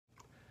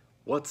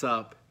What's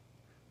up?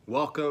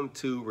 Welcome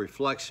to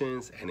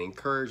Reflections and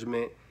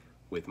Encouragement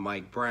with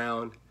Mike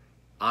Brown.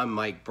 I'm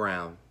Mike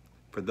Brown.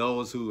 For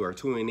those who are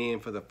tuning in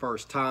for the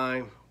first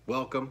time,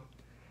 welcome.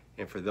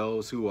 And for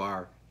those who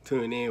are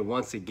tuning in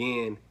once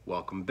again,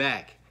 welcome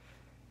back.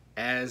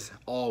 As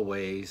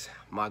always,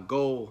 my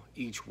goal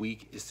each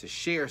week is to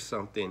share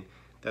something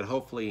that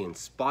hopefully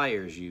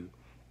inspires you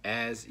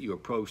as you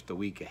approach the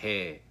week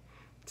ahead.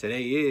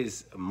 Today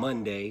is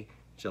Monday,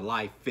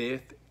 July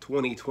 5th,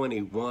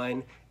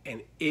 2021, and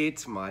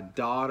it's my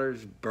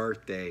daughter's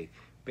birthday.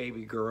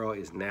 Baby girl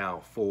is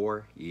now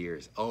 4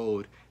 years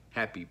old.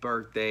 Happy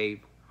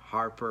birthday,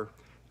 Harper.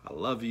 I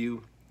love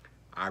you.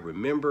 I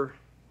remember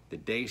the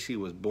day she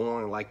was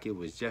born like it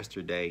was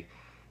yesterday,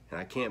 and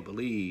I can't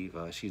believe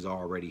she's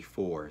already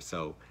 4.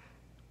 So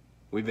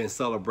we've been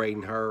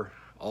celebrating her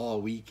all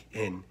week,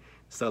 and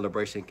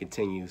celebration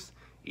continues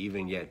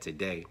even yet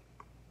today.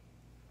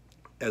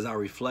 As I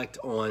reflect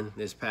on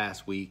this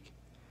past week,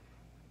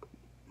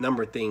 a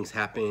number of things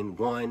happened.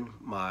 One,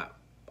 my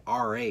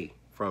RA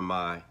from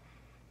my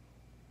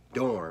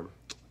dorm,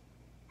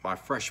 my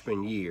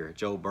freshman year,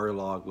 Joe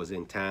Burlog, was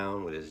in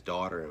town with his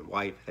daughter and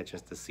wife. Had a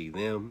chance to see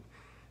them.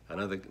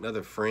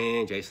 Another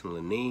friend, Jason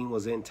Lenine,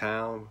 was in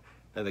town.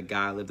 Another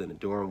guy I lived in a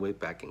dorm with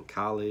back in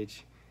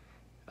college.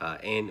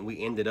 And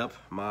we ended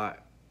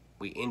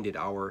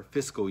our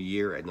fiscal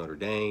year at Notre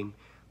Dame,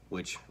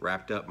 which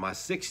wrapped up my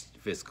 6th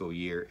fiscal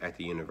year at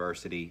the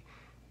university.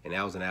 And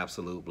that was an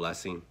absolute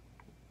blessing.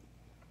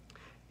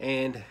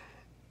 And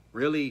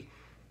really,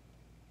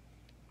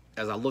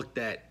 as I looked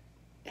at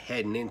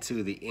heading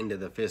into the end of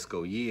the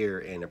fiscal year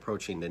and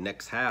approaching the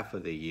next half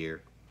of the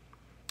year,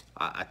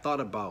 I thought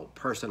about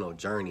personal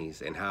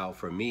journeys and how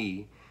for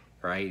me,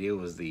 right, it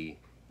was the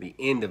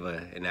end of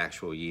an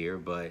actual year,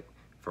 but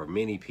for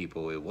many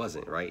people it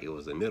wasn't, right? It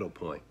was the middle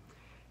point.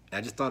 And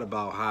I just thought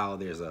about how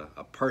there's a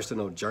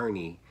personal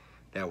journey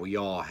that we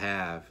all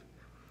have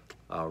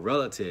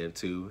relative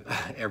to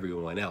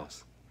everyone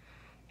else.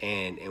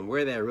 And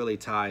where that really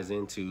ties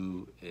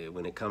into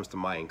when it comes to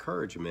my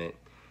encouragement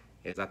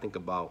is I think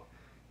about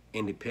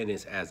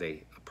independence as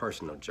a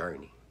personal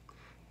journey.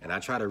 And I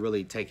try to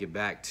really take it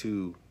back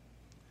to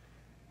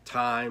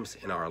times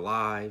in our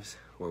lives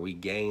where we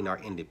gain our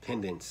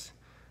independence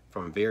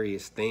from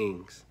various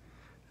things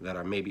that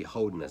are maybe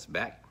holding us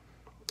back,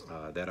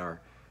 that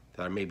are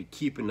maybe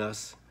keeping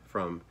us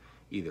from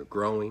either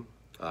growing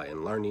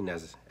and learning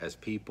as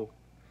people.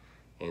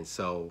 And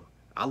so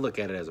I look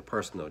at it as a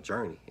personal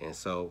journey. And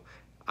so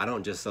I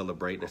don't just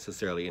celebrate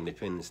necessarily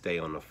Independence Day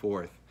on the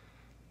 4th.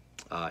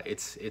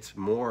 It's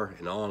more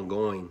an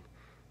ongoing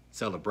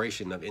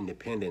celebration of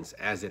independence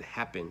as it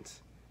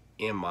happens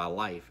in my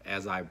life,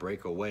 as I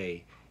break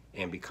away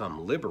and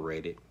become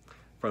liberated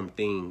from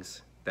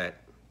things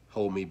that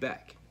hold me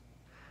back.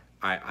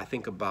 I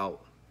think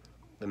about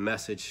the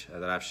message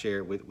that I've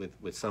shared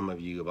with some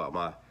of you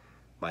about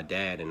my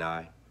dad and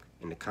I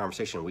in the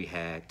conversation we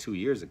had 2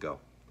 years ago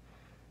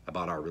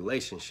about our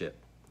relationship.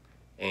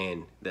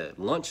 And the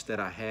lunch that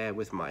I had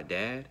with my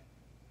dad,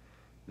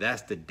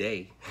 that's the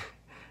day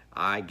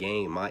I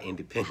gained my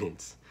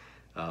independence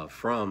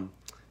from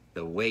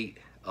the weight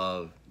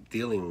of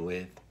dealing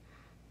with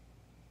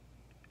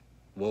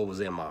what was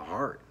in my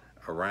heart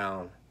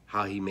around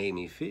how he made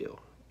me feel.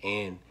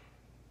 And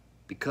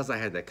because I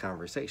had that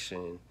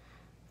conversation,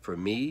 for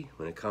me,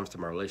 when it comes to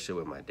my relationship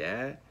with my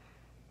dad,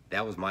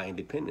 that was my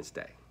Independence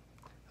Day.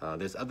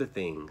 There's other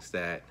things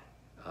that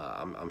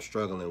I'm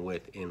struggling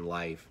with in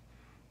life,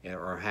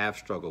 or have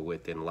struggled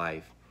with in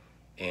life,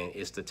 and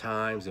it's the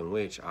times in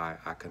which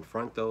I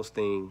confront those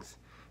things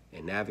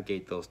and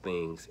navigate those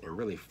things and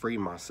really free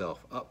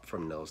myself up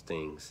from those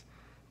things.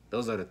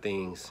 Those are the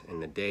things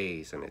and the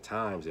days and the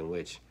times in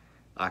which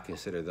I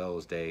consider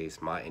those days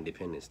my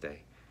Independence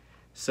Day.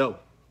 So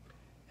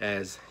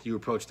as you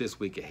approach this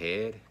week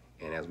ahead,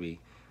 and as we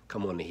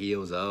come on the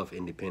heels of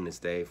Independence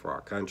Day for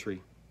our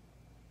country,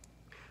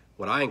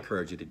 what I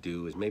encourage you to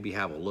do is maybe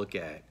have a look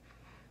at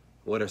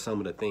what are some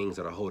of the things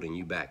that are holding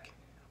you back.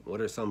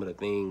 What are some of the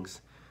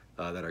things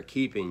that are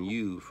keeping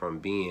you from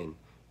being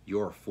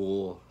your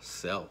full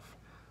self,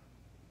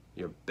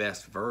 your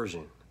best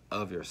version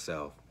of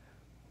yourself?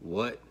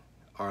 What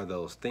are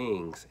those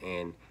things,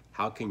 and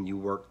how can you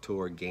work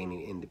toward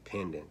gaining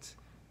independence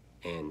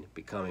and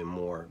becoming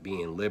more,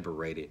 being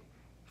liberated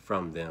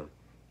from them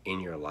in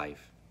your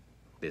life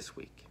this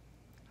week?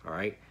 All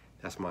right,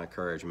 that's my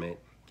encouragement.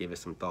 Give it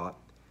some thought.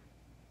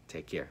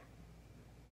 Take care.